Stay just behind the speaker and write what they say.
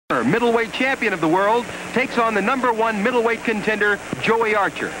Middleweight champion of the world takes on the #1 middleweight contender, Joey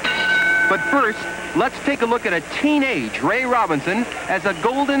Archer. But first, let's take a look at a teenage Ray Robinson as a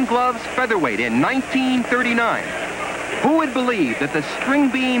Golden Gloves featherweight in 1939. Who would believe that the string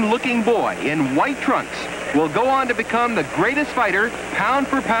bean-looking boy in white trunks will go on to become the greatest fighter, pound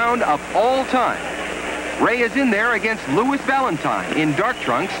for pound, of all time? Ray is in there against Louis Valentine in dark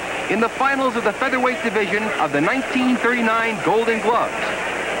trunks in the finals of the featherweight division of the 1939 Golden Gloves.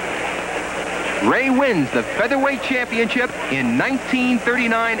 Ray wins the featherweight championship in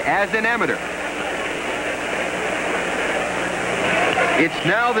 1939 as an amateur. It's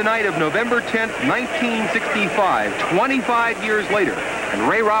now the night of November 10th, 1965, 25 years later, and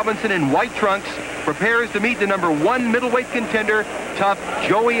Ray Robinson in white trunks prepares to meet the #1 middleweight contender, tough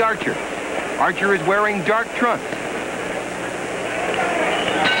Joey Archer. Archer is wearing dark trunks.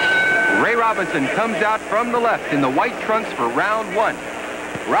 Ray Robinson comes out from the left in the white trunks for round 1.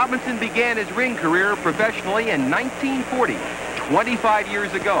 Robinson began his ring career professionally in 1940, 25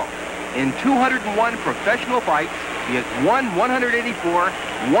 years ago. In 201 professional fights, he has won 184,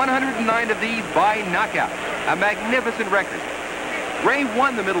 109 of these by knockout. A magnificent record. Ray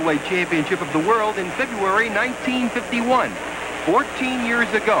won the middleweight championship of the world in February 1951, 14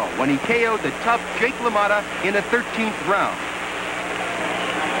 years ago, when he KO'd the tough Jake LaMotta in the 13th round.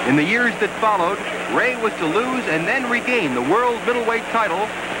 In the years that followed, Ray was to lose and then regain the world middleweight title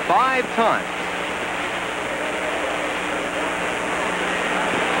 5 times.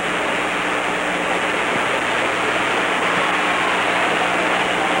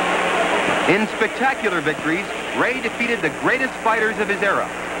 In spectacular victories, Ray defeated the greatest fighters of his era: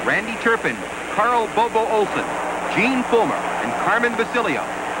 Randy Turpin, Carl Bobo Olsen, Gene Fullmer, and Carmen Basilio.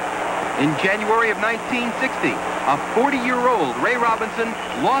 In January of 1960, a 40-year-old Ray Robinson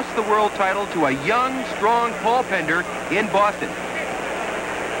lost the world title to a young, strong Paul Pender in Boston.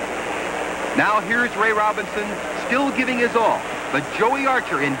 Now here's Ray Robinson still giving his all, but Joey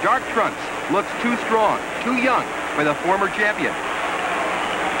Archer in dark trunks looks too strong, too young for the former champion.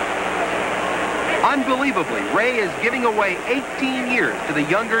 Unbelievably, Ray is giving away 18 years to the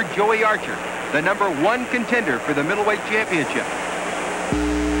younger Joey Archer, the #1 contender for the middleweight championship.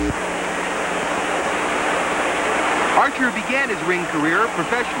 Archer began his ring career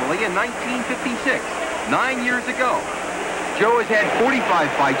professionally in 1956, 9 years ago. Joe has had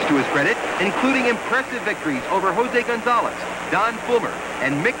 45 fights to his credit, including impressive victories over Jose Gonzalez, Don Fulmer,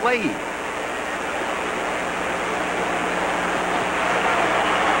 and Mick Leahy.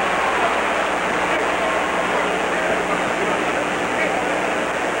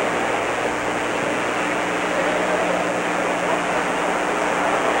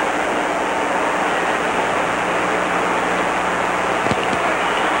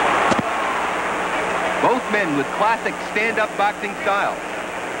 Both men with classic stand-up boxing style.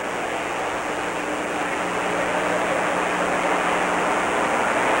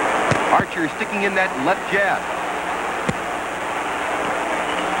 Archer sticking in that left jab.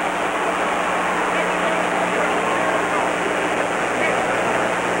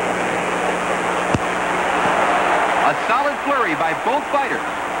 A solid flurry by both fighters.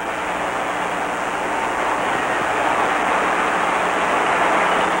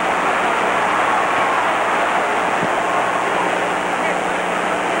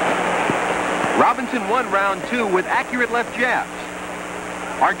 Robinson won round 2 with accurate left jabs.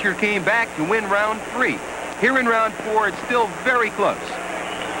 Archer came back to win round 3. Here in round 4, it's still very close.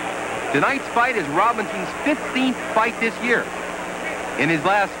 Tonight's fight is Robinson's 15th fight this year. In his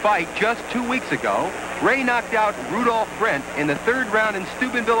last fight just 2 weeks ago, Ray knocked out Rudolph Brent in the 3rd round in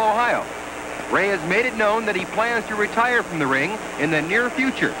Steubenville, Ohio. Ray has made it known that he plans to retire from the ring in the near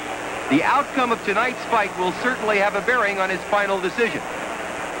future. The outcome of tonight's fight will certainly have a bearing on his final decision.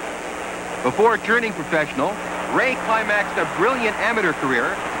 Before turning professional, Ray climaxed a brilliant amateur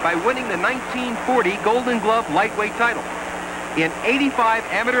career by winning the 1940 Golden Glove lightweight title. In 85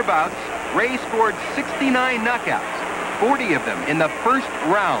 amateur bouts, Ray scored 69 knockouts, 40 of them in the 1st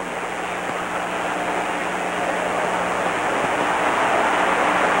round.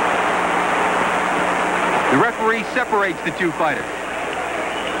 The referee separates the two fighters.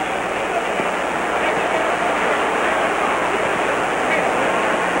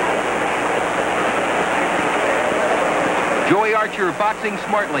 Joey Archer boxing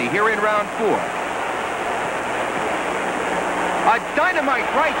smartly here in round 4. A dynamite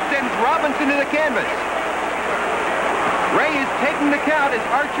right sends Robinson to the canvas. Ray is taking the count as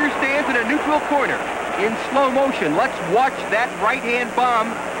Archer stands in a neutral corner. In slow motion, let's watch that right-hand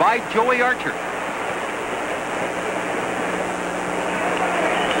bomb by Joey Archer.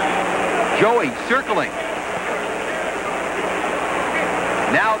 Joey circling.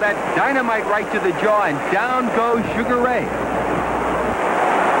 Now that dynamite right to the jaw, and down goes Sugar Ray.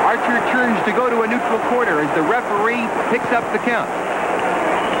 Archer turns to go to a neutral corner as the referee picks up the count.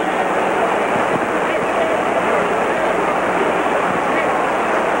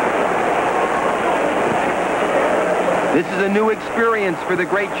 This is a new experience for the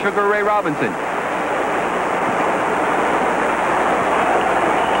great Sugar Ray Robinson.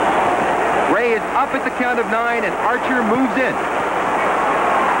 Ray is up at the count of 9, and Archer moves in.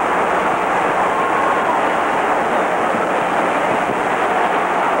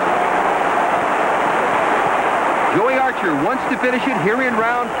 Joey Archer wants to finish it here in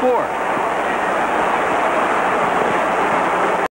round 4.